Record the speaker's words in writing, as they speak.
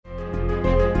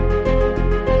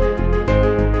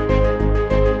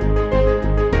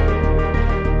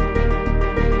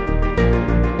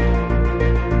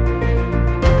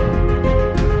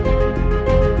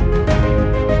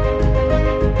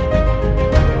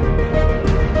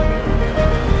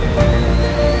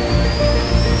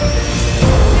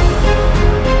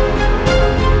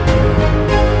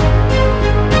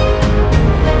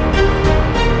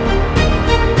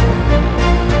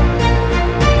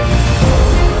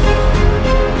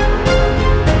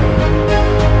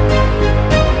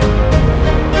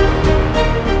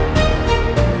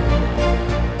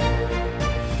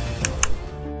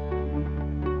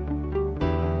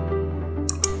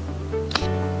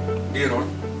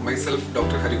myself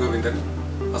Dr. Harigovindan,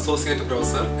 Associate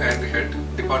Professor and Head,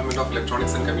 Department of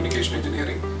Electronics and Communication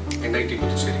Engineering, NIT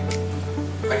Puducherry.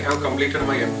 I have completed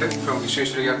my MTech from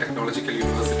Vishweshwaraya Technological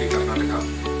University, Karnataka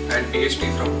and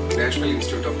PhD from National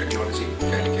Institute of Technology,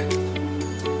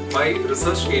 Calicut. My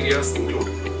research areas include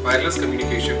wireless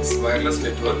communications, wireless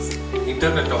networks,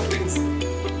 Internet of Things,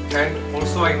 and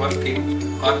also I work in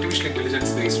artificial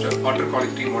intelligence based water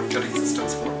quality monitoring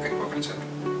systems for aquaculture.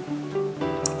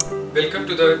 Welcome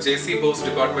to the JC Bose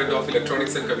Department of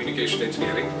Electronics and Communication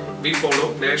Engineering. We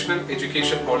follow National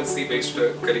Education Policy based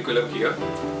curriculum here.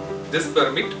 This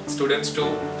permits students to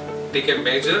take a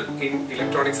major in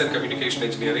Electronics and Communication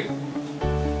Engineering.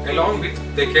 Along with,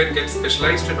 they can get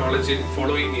specialized knowledge in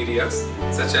following areas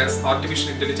such as artificial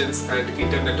intelligence and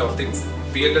Internet of Things,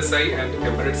 VLSI and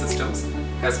embedded systems,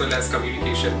 as well as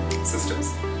communication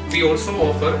systems. We also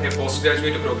offer a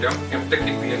postgraduate program, MTech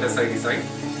in VLSI design.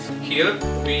 Here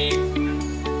we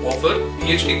offer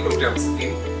PhD programs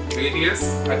in various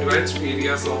advanced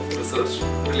areas of research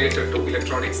related to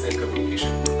electronics and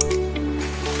communication.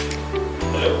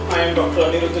 Hello, I am Dr.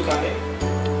 Aniruddha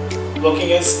Kane,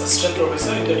 working as Assistant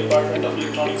Professor in the Department of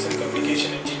Electronics and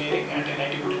Communication Engineering at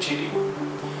NIT Puducherry.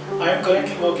 I am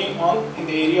currently working in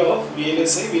the area of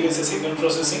VLSI signal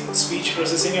processing, speech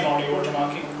processing and audio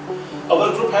watermarking.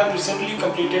 Our group has recently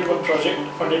completed one project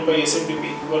funded by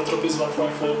SMDP worth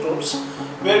 ₹1.4 crores,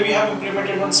 where we have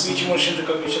implemented one speech immersion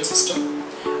recognition system.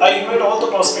 I invite all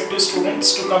the prospective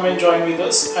students to come and join with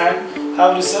us and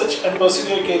have research and pursue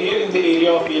their career in the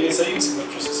area of VLSI and signal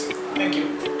processing. Thank you.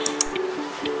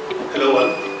 Hello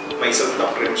all, myself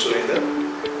Dr. M. Surendra,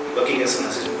 working as an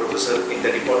Assistant Professor in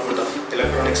the Department of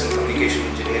Electronics and Communication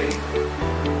Engineering,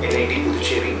 NIT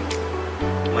Puducherry.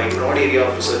 My broad area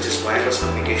of research is wireless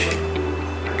communication,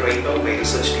 and right now my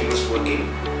research team is working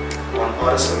on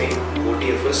RSMA,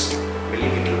 OTFS,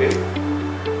 millimeter wave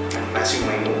and massive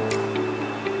MIMO.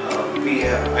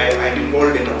 I am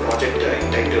involved in a project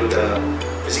entitled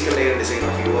Physical Layer Design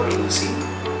of URLC,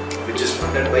 which is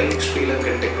funded by Sri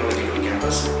Lankan Technological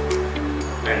Campus.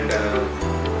 And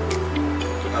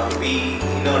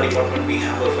in our department we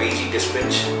have a 5G test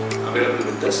bench available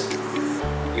with us.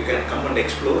 You can come and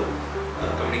explore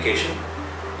communication.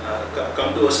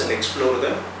 Come to us and explore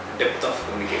the depth of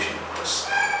communication with us.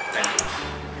 Thank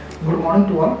you. Good morning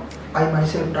to all. I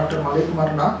myself Dr. Malay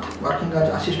Kumar Nath, working as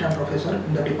Assistant Professor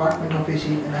in the Department of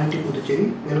ECE NIT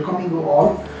Puducherry, welcoming you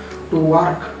all to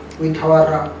work with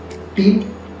our team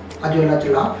as well as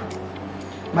lab.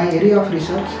 My area of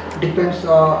research depends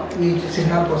is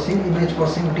signal processing, image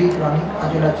processing, deep learning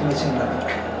as well as machine learning.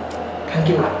 Thank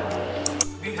you.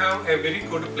 We have a very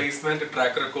good placement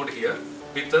track record here,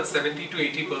 with 70 to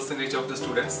 80% of the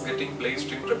students getting placed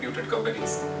in reputed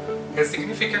companies. A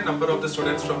significant number of the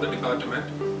students from the department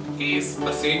is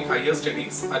pursuing higher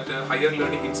studies at higher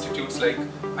learning institutes like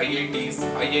IITs,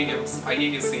 IIMs,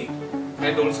 IISc,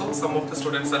 and also some of the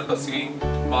students are pursuing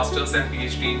masters and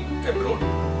PhD abroad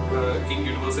in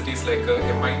universities like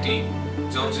MIT,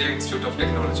 Georgia Institute of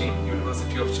Technology,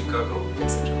 University of Chicago,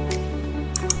 etc.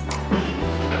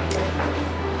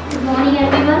 Good morning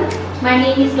everyone. My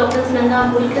name is Dr. Sunanda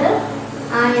Ambulkar.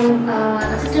 I am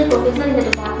Assistant Professor in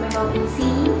the Department of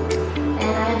ECE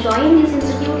and I have joined this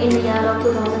institute in the year of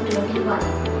 2021.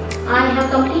 I have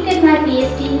completed my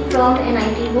PhD from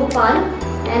NIT Bhopal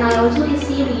and I also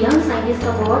received Young Scientist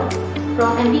Award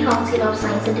from MP Council of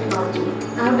Science and Technology.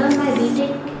 I have done my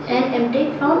BTech and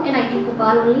MTech from NIT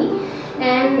Bhopal only,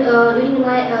 and during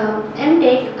my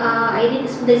MTech I did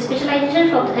the specialization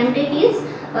from the MTech is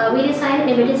VLSI and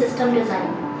embedded system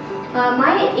design.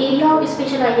 My area of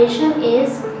specialization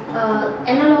is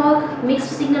analog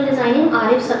mixed signal designing,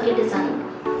 RF circuit design.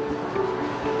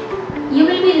 You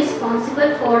will be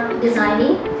responsible for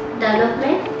designing,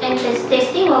 development and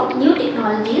testing of new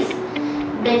technologies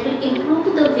that will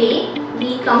improve the way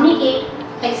we communicate,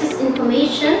 access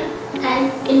information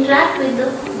and interact with the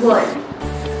world.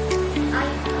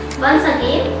 Once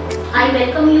again, I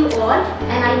welcome you all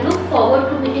and I look forward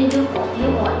to meeting you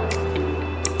all.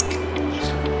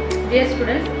 Dear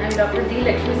students, I am Dr. D.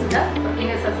 Lakshmi Sudha, working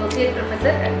as Associate Professor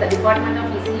at the Department of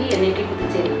ECE NIT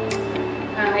Puducherry.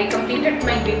 I completed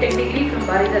my BTech degree from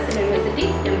Bharatdasan University,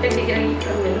 MTech degree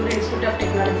from Nellore Institute of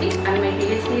Technology and my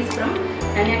PhD is from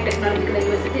Nanyang Technological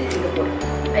University, Singapore.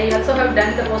 I also have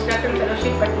done the postdoctoral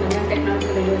fellowship at Nanyang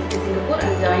Technological University, Singapore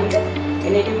and joined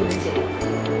NIT Puducherry.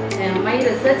 My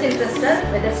research interests are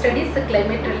weather studies,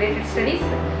 climate related studies,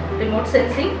 remote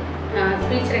sensing,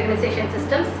 speech recognition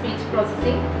systems, speech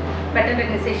processing, pattern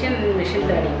recognition and machine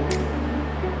learning.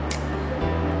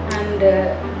 And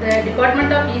the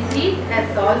Department of ECE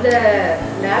has all the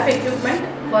lab equipment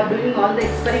for doing all the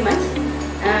experiments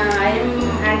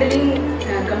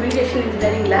Communication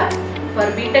Engineering Lab for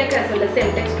BTech as well as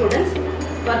MTech students.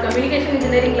 For Communication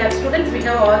Engineering Lab students, we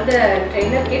have all the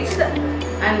trainer kits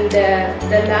and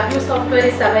the lab use software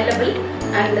is available,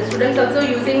 and the students are also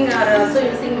using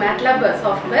MATLAB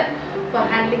software for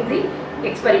handling the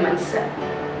experiments.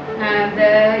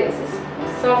 The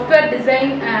software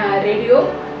design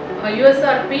radio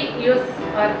USRP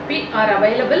are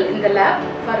available in the lab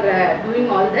for doing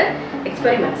all the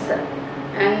experiments.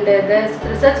 And the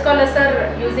research scholars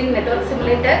are using network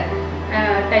simulator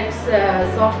types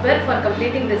software for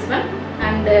completing this one.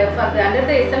 And under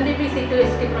the SMDP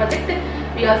C2ST project,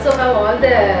 we also have all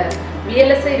the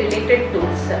VLSI related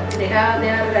tools. We have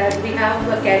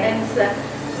Cadence,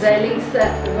 Xilinx,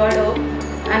 Vado,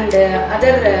 and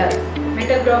other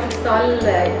metagraphs all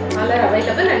are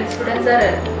available, and students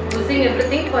are using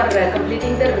everything for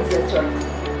completing their research work.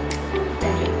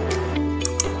 Thank you.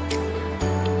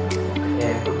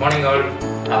 Good morning all.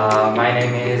 My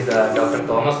name is Dr.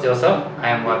 Thomas Joseph. I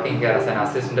am working here as an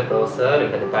assistant professor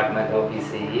in the Department of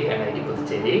ECE and NIT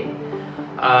Puducherry.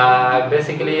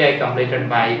 Basically, I completed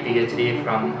my PhD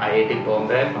from IIT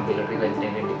Bombay from the Electrical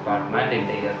Engineering Department in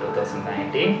the year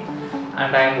 2019.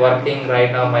 And I am working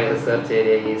right now, my research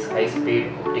area is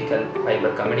high-speed optical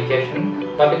fiber communication.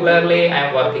 Particularly, I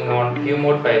am working on few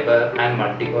mode fiber and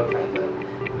multi-core fiber.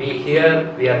 We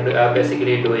are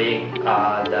basically doing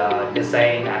the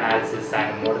design, analysis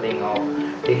and modeling of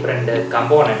different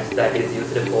components that is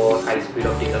used for high-speed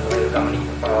optical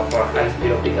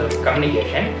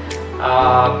communication.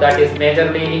 That is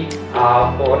majorly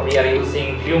we are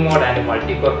using few mode and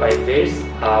multi-core fibers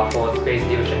for space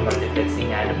division multiplexing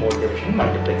and mode division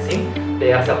multiplexing.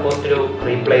 They are supposed to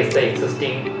replace the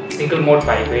existing single mode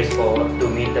fibers to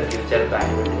meet the future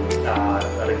bandwidth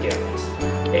requirements.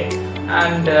 Okay.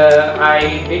 And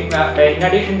in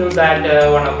addition to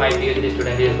that, one of my PhD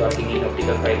students is working in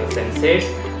optical fiber sensors,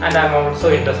 and I am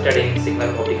also interested in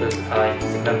signal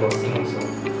processing also.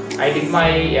 I did my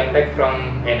MTech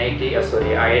from IIT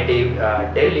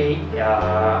Delhi,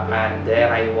 and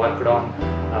there I worked on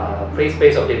free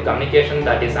space optical communication.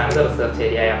 That is another research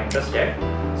area I am interested.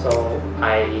 So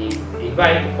I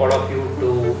invite all of you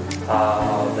to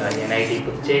the NIT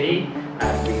Puducherry,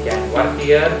 and we can work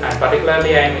here. And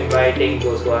particularly I am inviting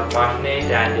those who are passionate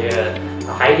and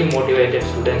highly motivated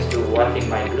students to work in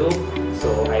my group.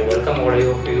 So I welcome all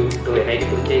of you to NIT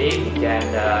Puducherry.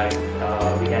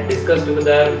 We can discuss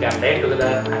together, we can learn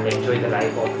together and enjoy the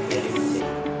life of NIT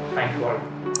Puducherry. Thank you all.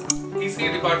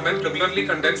 ECE department regularly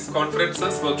conducts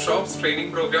conferences, workshops,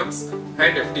 training programs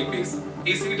and FTPs.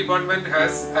 ECE department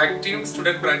has active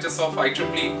student branches of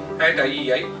IEEE and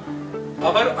IEI.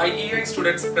 Our IEI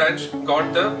students branch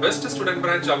got the Best Student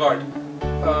Branch Award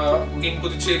in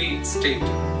Puducherry state,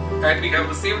 and we have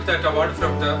received that award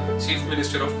from the Chief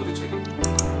Minister of Puducherry.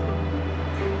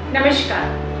 Namaskar,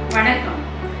 Vanakkam.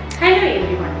 Hello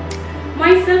everyone.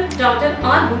 Myself Dr.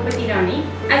 R. Bhupati Rani,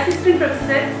 Assistant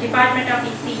Professor, Department of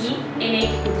ECE, NIT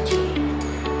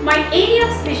Puducherry. My area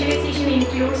of specialization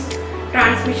includes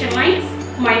transmission lines,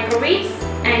 microwaves,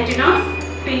 antennas,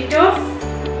 filters,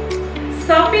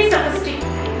 surface acoustic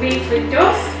wave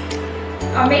filters,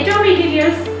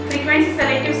 metamaterials, frequency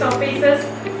selective surfaces,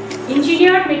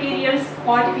 engineered materials,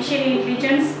 artificial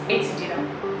intelligence, etc.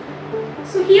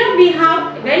 So here we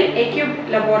have well-equipped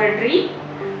laboratory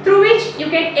through which you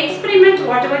can experiment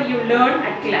whatever you learn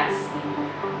at class.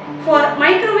 For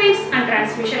microwaves and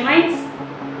transmission lines,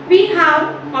 we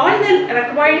have all the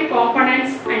required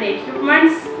components and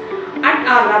equipments at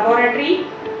our laboratory.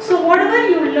 So whatever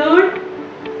you learn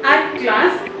at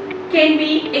class can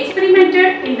be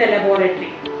experimented in the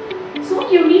laboratory. So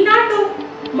you need not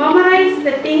to memorize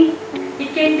the things,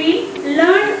 it can be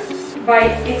learned by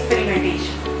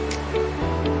experimentation.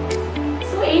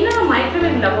 So in our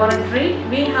microwave laboratory,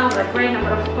 we have required number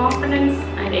of components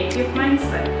and equipments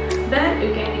where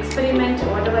you can experiment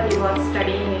whatever you are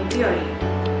studying in theory.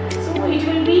 So it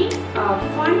will be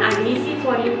fun and easy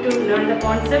for you to learn the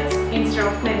concepts instead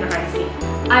of memorizing.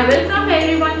 I welcome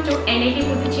everyone to NIT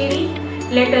Puducherry.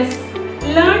 Let us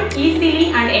learn easily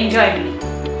and enjoyably.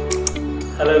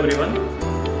 Hello everyone,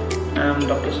 I am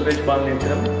Dr. Suresh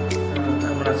Balanethiram.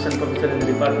 I am an assistant professor in the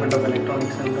Department of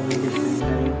Electronics and Communication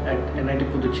Engineering at NIT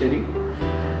Puducherry.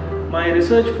 My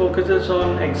research focuses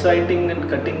on exciting and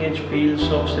cutting edge fields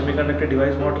of semiconductor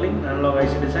device modeling, analog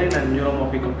IC design and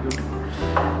neuromorphic computing.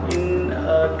 In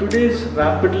today's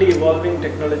rapidly evolving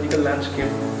technological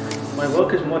landscape, my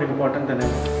work is more important than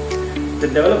ever. The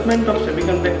development of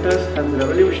semiconductors has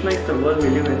revolutionized the world we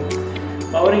live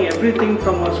in, powering everything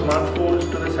from our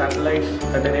smartphones to the satellites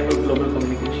that enable global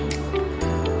communication.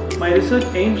 My research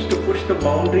aims to push the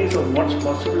boundaries of what's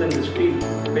possible in this field,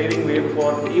 paving way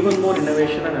for even more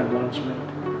innovation and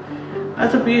advancement.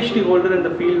 As a PhD holder in the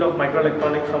field of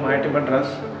microelectronics from NIT Madras,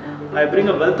 I bring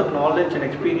a wealth of knowledge and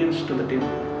experience to the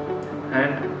table.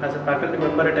 And as a faculty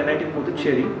member at NIT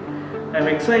Puducherry, I am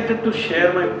excited to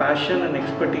share my passion and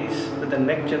expertise with the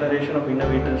next generation of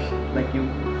innovators like you.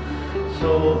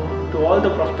 So, to all the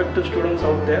prospective students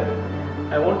out there,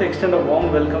 I want to extend a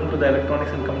warm welcome to the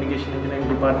Electronics and Communication Engineering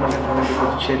Department at NIT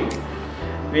Puducherry.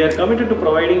 We are committed to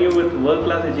providing you with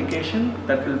world-class education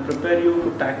that will prepare you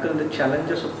to tackle the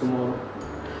challenges of tomorrow.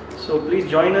 So please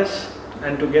join us,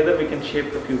 and together we can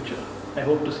shape the future. I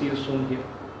hope to see you soon here.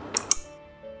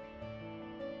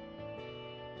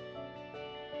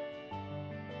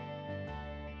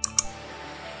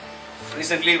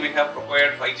 Recently, we have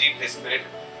acquired 5G testbed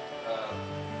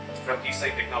from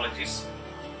ECE Technologies.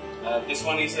 This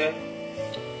one is a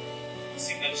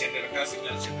signal generator,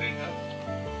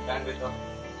 bandwidth of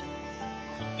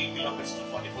 15 kHz to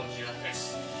 44 GHz.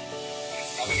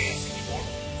 It's having a LCD board.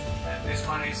 And this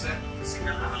one is a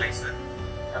signal analyzer,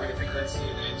 having a frequency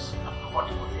range up to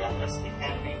 44 GHz. It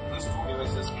can be, these two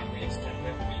devices can be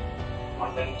extended to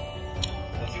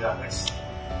 110 GHz.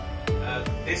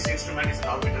 This instrument is an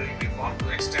arbitrary waveform to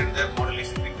extend the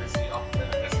modulation frequency of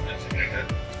the signal generator.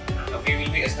 We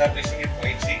will be establishing a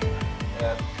 5G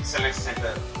select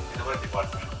center in our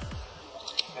department.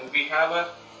 And we have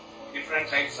different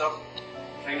types of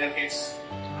trainer kits,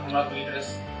 analog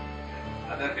meters,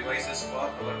 other devices for our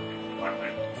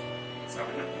department.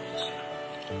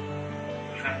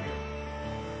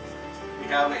 We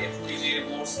have FPG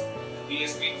remotes,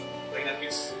 DSP trainer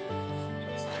kits.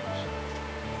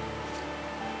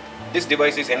 This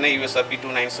device is NI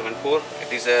P2974.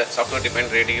 It is a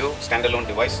software-defined radio standalone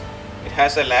device. It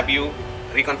has a LabVIEW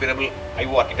reconfigurable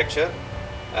I/O architecture.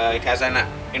 It has an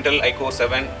Intel iCore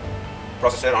 7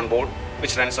 processor on board,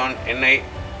 which runs on NI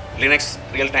Linux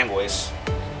real-time OS.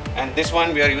 And this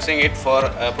one we are using it for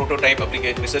prototype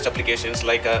research applications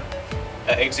like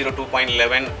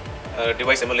 802.11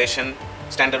 device emulation,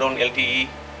 standalone LTE,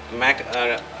 Mac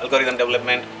algorithm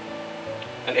development,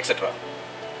 and etc.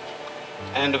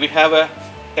 And we have a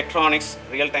Tektronix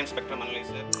real-time spectrum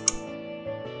analyzer.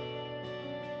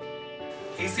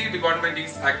 ECE department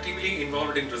is actively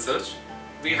involved in research.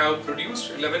 We have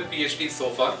produced 11 PhDs so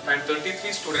far, and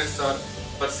 33 students are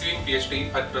pursuing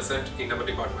PhD at present in our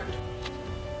department.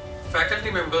 Faculty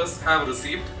members have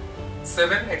received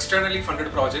 7 externally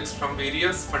funded projects from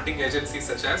various funding agencies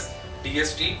such as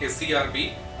DST,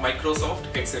 SCRB, Microsoft,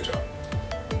 etc.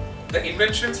 The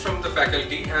inventions from the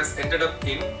faculty has ended up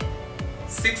in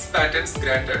 6 patents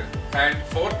granted and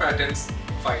 4 patents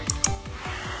filed.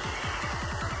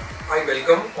 I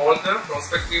welcome all the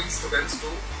prospective students to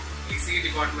ECE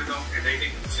department of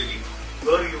NIT Puducherry,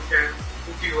 where you can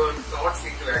put your thoughts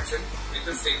into action with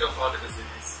the state-of-art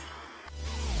facilities.